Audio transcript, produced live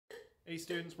Hey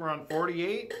students, we're on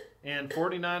 48 and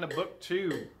 49 of book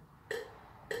 2.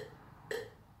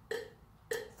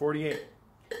 48,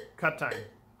 cut time.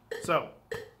 So,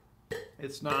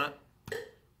 it's not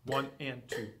 1 and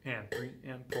 2 and 3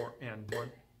 and 4 and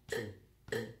 1, 2,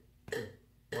 3, 2,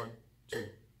 1, 2,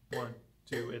 1,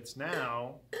 2. It's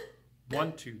now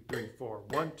 1, 2, 3, 4,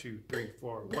 1, 2, 3,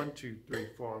 4, 1, 2, 3,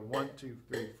 4, 1, 2,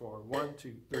 3, 4, 1,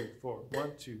 2, 3, 4,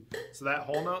 1, 2. So that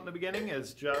whole note in the beginning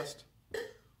is just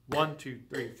 1, 2,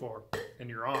 3, 4, and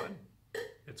you're on.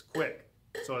 It's quick.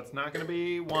 So it's not going to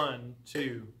be 1,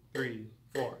 2, 3,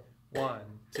 4, 1,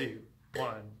 2,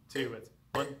 1, 2. It's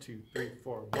 1, 2, 3,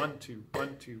 4, 1, 2,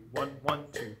 1, 2, 1, 1,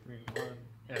 2, 3, 1,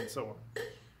 and so on.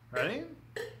 Ready?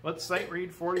 Let's sight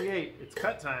read 48. It's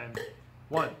cut time.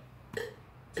 1,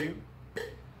 2,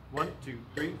 1, 2,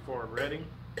 3, 4. Ready?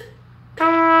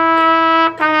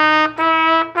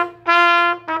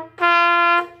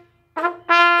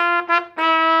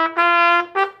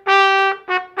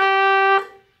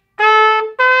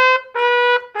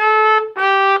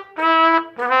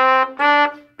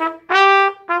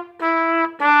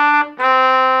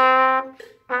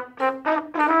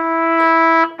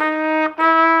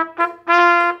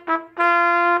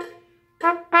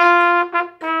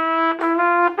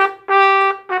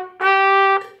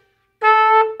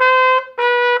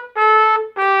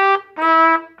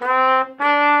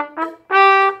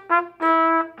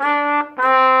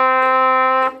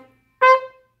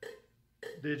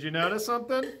 Did you notice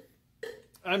something?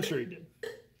 I'm sure you did.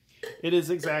 It is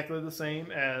exactly the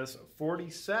same as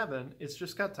 47. It's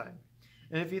just cut time.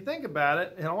 And if you think about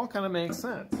it, it all kind of makes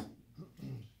sense.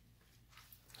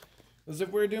 As if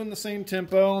we're doing the same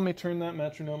tempo. Let me turn that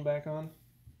metronome back on.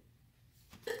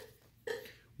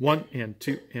 1 and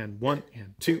 2 and 1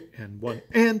 and 2 and 1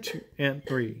 and 2 and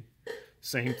 3.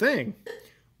 Same thing.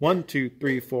 1, 2,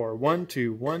 3, 4, 1,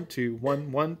 2, 1, 2,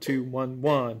 1, 1, 2, 1,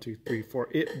 1, 2, 3, 4.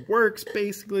 It works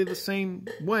basically the same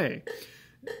way.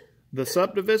 The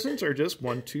subdivisions are just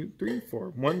 1, 2, 3, 4,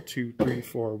 1, 2, 3,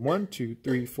 4, 1, 2,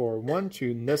 3, 4, 1, 2.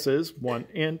 And this is 1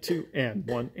 and 2 and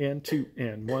 1 and 2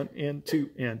 and 1 and 2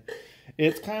 and.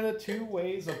 It's kind of two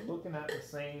ways of looking at the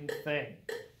same thing.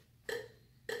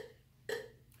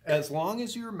 As long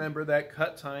as you remember that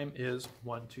cut time is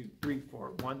 1, 2, 3,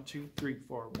 4, 1, 2, 3,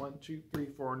 4, 1, 2, 3,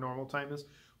 4. Normal time is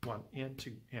 1 and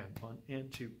 2 and 1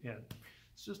 and 2 and.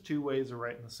 It's just two ways of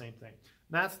writing the same thing. And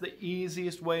that's the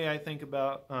easiest way I think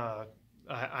about.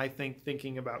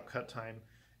 Thinking about cut time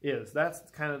is. That's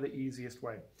kind of the easiest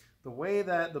way. The way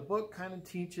that the book kind of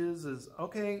teaches is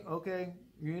okay,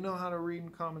 you know how to read in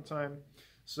common time,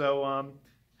 so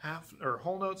half or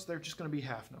whole notes, they're just going to be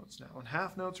half notes now, and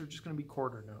half notes are just going to be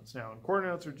quarter notes now, and quarter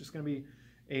notes are just going to be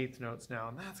eighth notes now,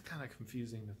 and that's kind of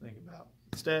confusing to think about.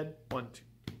 Instead, 1, 2,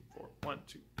 3, 4, 1,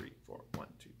 2, 3, 4, 1,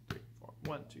 2, 3, 4,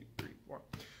 1, 2, 3, 4.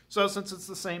 So since it's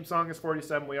the same song as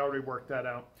 47, we already worked that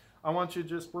out. I want you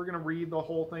to we're going to read the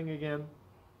whole thing again,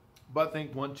 but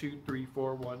think 1, 2, 3,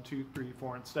 4, 1, 2, 3,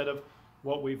 4, instead of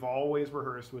what we've always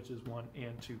rehearsed, which is 1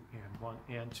 and 2 and 1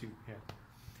 and 2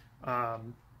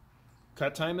 and.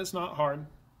 Cut time is not hard.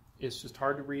 It's just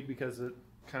hard to read because it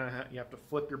kind of you have to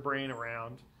flip your brain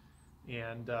around,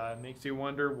 and it makes you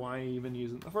wonder why you even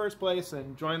use it in the first place.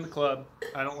 And join the club.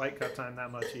 I don't like cut time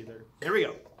that much either. Here we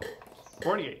go.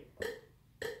 48.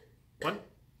 1,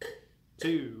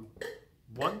 2,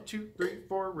 1, 2, 3,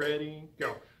 4. Ready,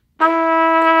 go.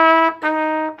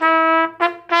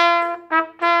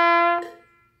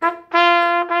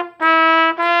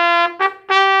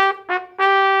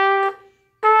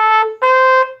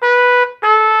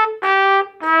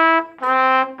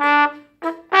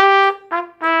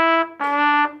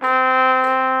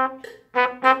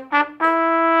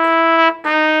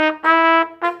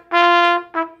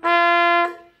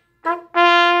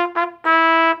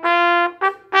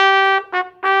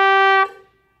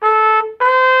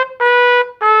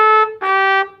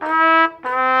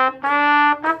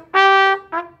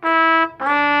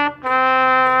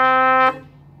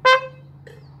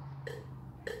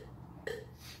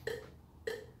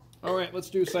 All right, let's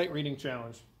do a sight reading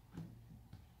challenge.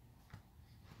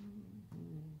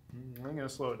 I'm going to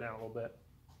slow it down a little bit.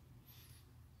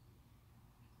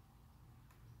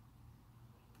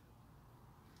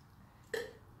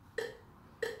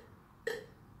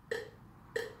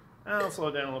 I'll slow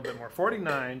it down a little bit more.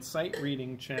 49, sight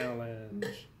reading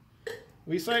challenge.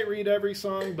 We sight read every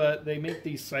song, but they make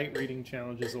these sight reading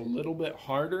challenges a little bit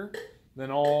harder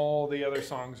than all the other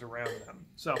songs around them.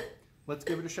 So let's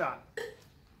give it a shot.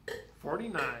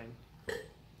 49,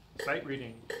 sight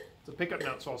reading. It's a pickup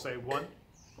note, so I'll say 1,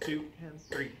 2, and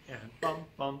 3, and bum,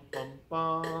 bum, bum,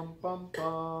 bum, bum,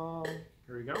 bum.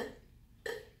 Here we go.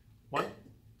 1,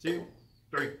 2,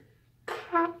 three.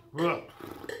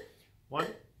 One,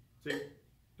 two,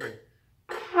 three.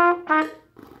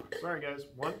 Sorry guys,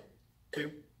 1,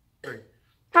 2, 3.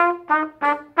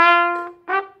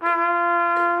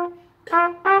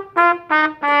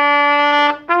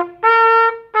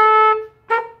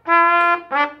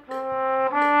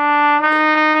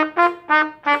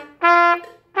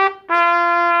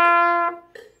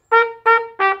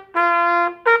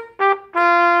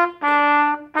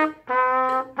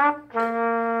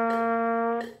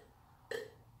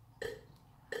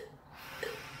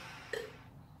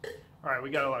 All right,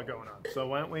 we got a lot going on. So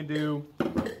why don't we do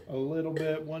a little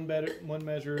bit, one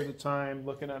measure at a time,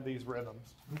 looking at these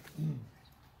rhythms.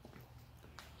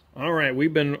 All right,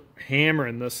 we've been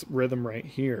hammering this rhythm right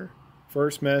here.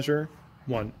 First measure,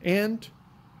 1 and,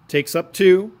 takes up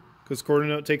 2, because quarter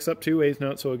note takes up 2, eighth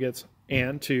note, so it gets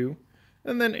and 2,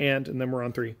 and then we're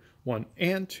on 3. 1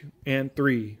 and 2 and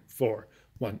 3, 4.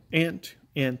 1 and 2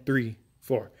 and 3,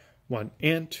 4. 1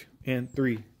 and 2 and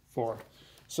 3, 4.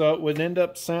 So it would end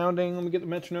up sounding, let me get the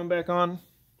metronome back on.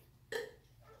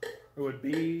 It would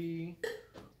be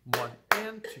 1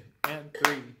 and 2 and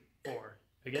 3, 4.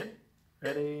 Again,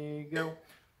 ready, go.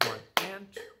 1 and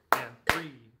 2 and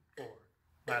 3, 4.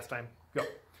 Last time, go.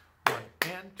 1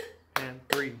 and 2 and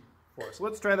 3, 4. So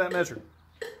let's try that measure.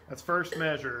 That's first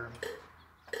measure.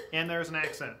 And there's an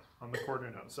accent on the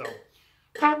quarter note. So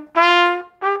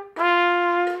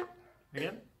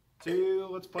again, 2,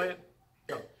 let's play it.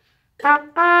 Go. Now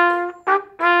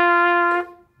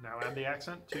add the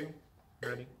accent, 2,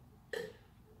 ready.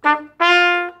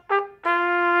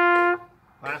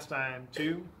 Last time,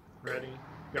 2, ready,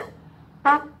 go.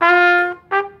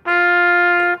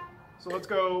 So let's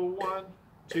go 1,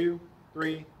 2,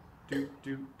 3, do,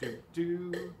 do, do,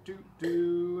 do, do,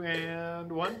 do,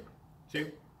 and 1,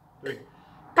 2, 3.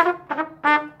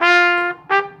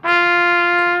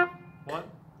 1,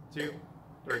 2,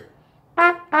 3.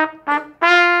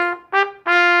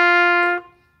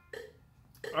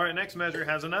 All right, next measure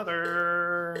has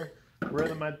another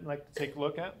rhythm I'd like to take a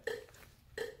look at.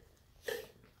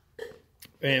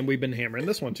 And we've been hammering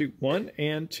this one too. 1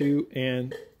 and 2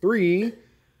 and 3.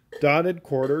 Dotted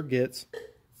quarter gets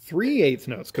 3 eighth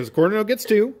notes because the quarter note gets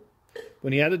 2.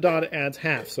 When you add a dot, it adds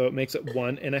half, so it makes it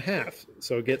 1 1/2.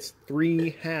 So it gets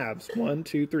 3 halves. 1,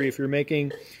 2, 3. If you're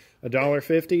making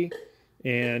 $1.50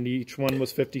 and each one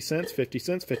was 50 cents, 50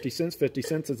 cents, 50 cents, 50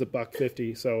 cents is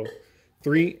 $1.50. So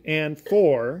 3 and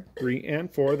 4, 3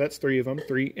 and 4, that's 3 of them,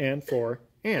 3 and 4,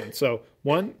 and. So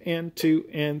 1 and 2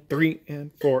 and 3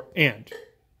 and 4, and.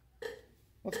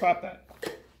 Let's pop that.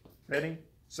 Ready?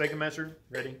 Second measure.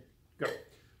 Ready? Go.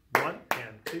 1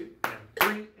 and 2 and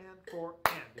 3 and 4,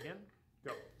 and. Again.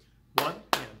 Go. 1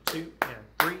 and 2 and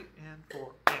 3 and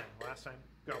 4, and. Last time.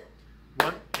 Go.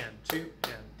 1 and 2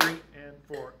 and 3 and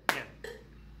 4, and.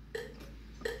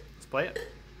 Let's play it.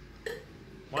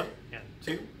 1 and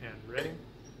 2 and ready.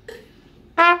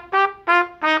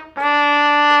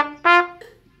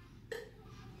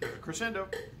 There's a crescendo.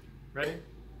 Ready?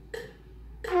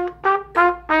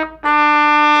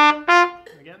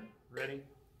 Again. Ready?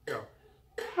 Go.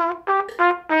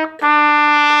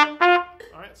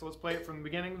 Alright, so let's play it from the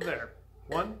beginning to there.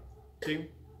 1, 2,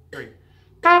 3.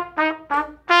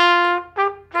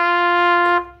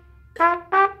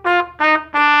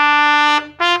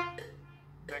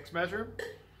 Next measure.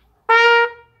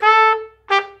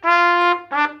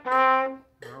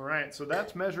 Alright, so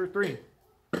that's measure 3.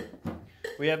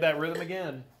 We have that rhythm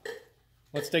again.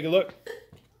 Let's take a look.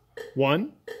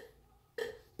 1,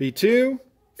 B2,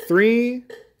 3.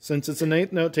 Since it's an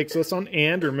eighth note, takes us on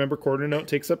and. Remember, quarter note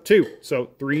takes up 2.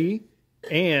 So 3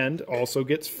 and also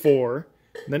gets 4.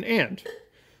 And then and.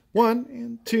 1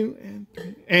 and 2 and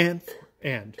 3 and 4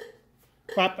 and.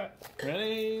 Pop that.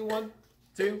 Ready? 1,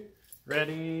 2.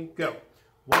 Ready? Go.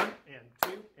 1 and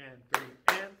 2 and 3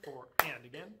 and 4 and.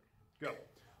 Again. Go.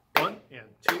 1 and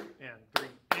 2 and 3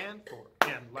 and 4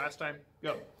 and. Last time.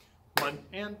 Go. 1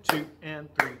 and 2 and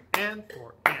 3 and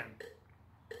 4 and.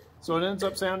 So it ends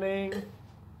up sounding.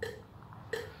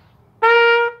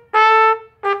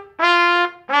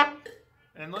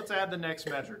 And let's add the next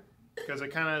measure because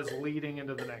it kind of is leading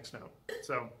into the next note.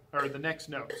 So, or the next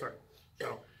note, sorry.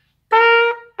 So.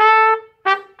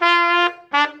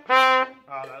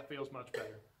 Oh, that feels much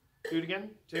better. Do it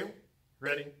again. 2.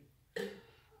 Ready.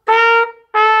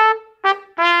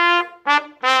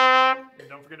 And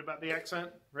don't forget about the accent.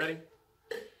 Ready.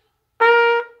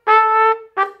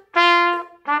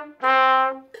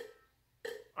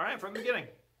 All right, from the beginning.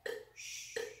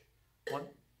 1,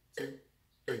 2,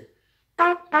 3.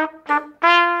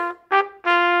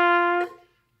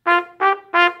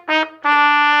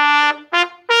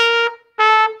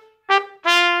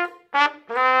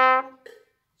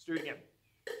 do it again.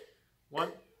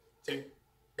 1, 2,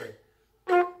 3.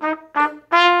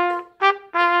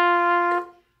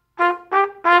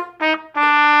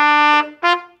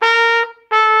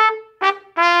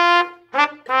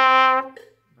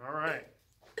 All right.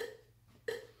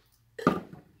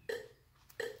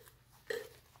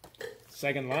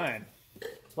 Second line.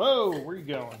 Whoa, where are you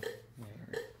going?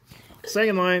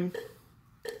 Second line.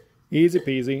 Easy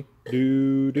peasy.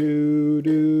 Do, do,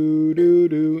 do, do,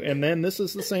 do. And then this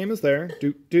is the same as there.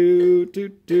 Do, do, do,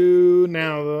 do.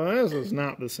 Now, this is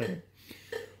not the same.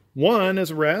 1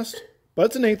 is rest, but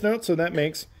it's an eighth note, so that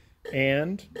makes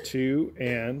and, 2,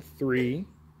 and, 3,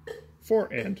 4,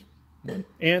 and. 1,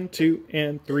 and, 2,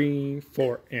 and, 3,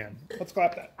 4, and. Let's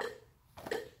clap that.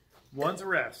 1's a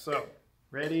rest, so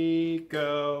ready,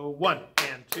 go. 1,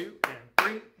 and 2, and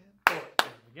 3, and 4,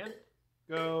 and again.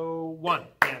 Go 1,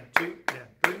 and 2, and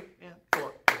 3, and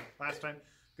 4, and last time.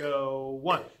 Go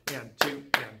 1, and 2,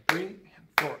 and 3, and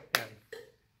 4, and.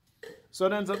 So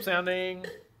it ends up sounding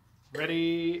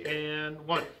ready, and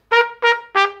 1.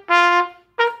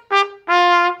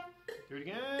 Do it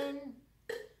again.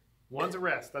 1's a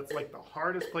rest. That's like the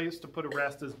hardest place to put a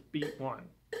rest is beat 1.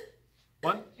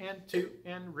 1, and 2,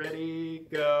 and ready,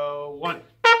 go. 1.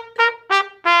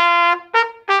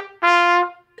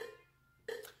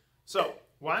 So,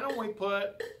 why don't we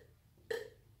put,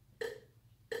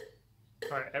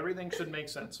 all right, everything should make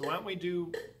sense. So why don't we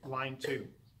do line 2?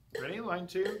 Ready? Line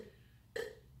 2.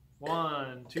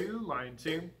 1, 2, line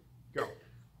 2, go.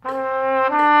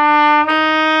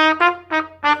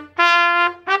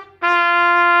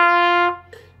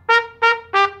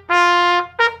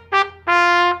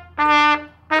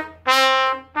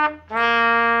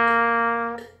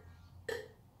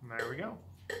 There we go.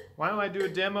 Why don't I do a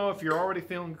demo? If you're already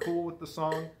feeling cool with the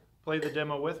song, play the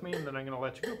demo with me, and then I'm going to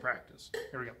let you go practice.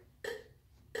 Here we go.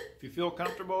 If you feel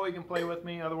comfortable, you can play with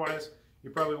me. Otherwise,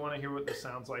 you probably want to hear what this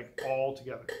sounds like all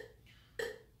together.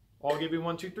 I'll give you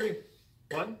 1, 2, 3.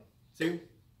 1, 2,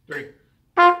 3.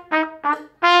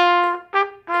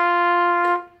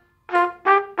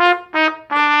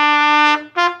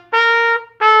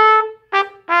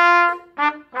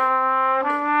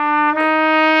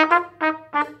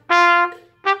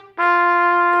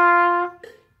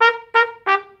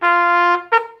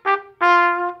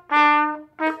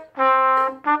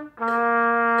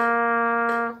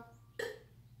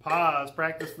 Pause,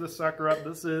 practice this sucker up.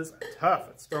 This is tough.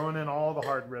 It's throwing in all the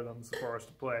hard rhythms for us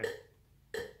to play.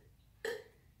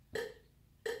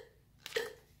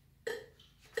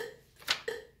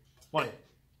 One,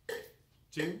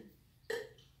 2,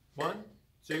 1,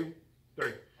 2,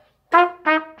 3.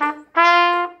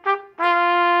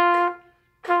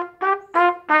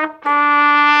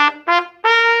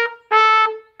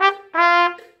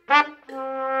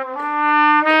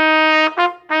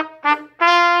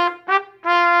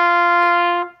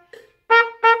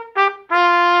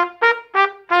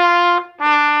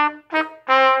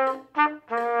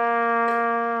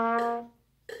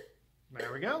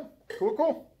 There we go. Cool,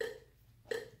 cool.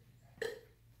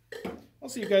 I'll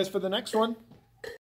see you guys for the next one.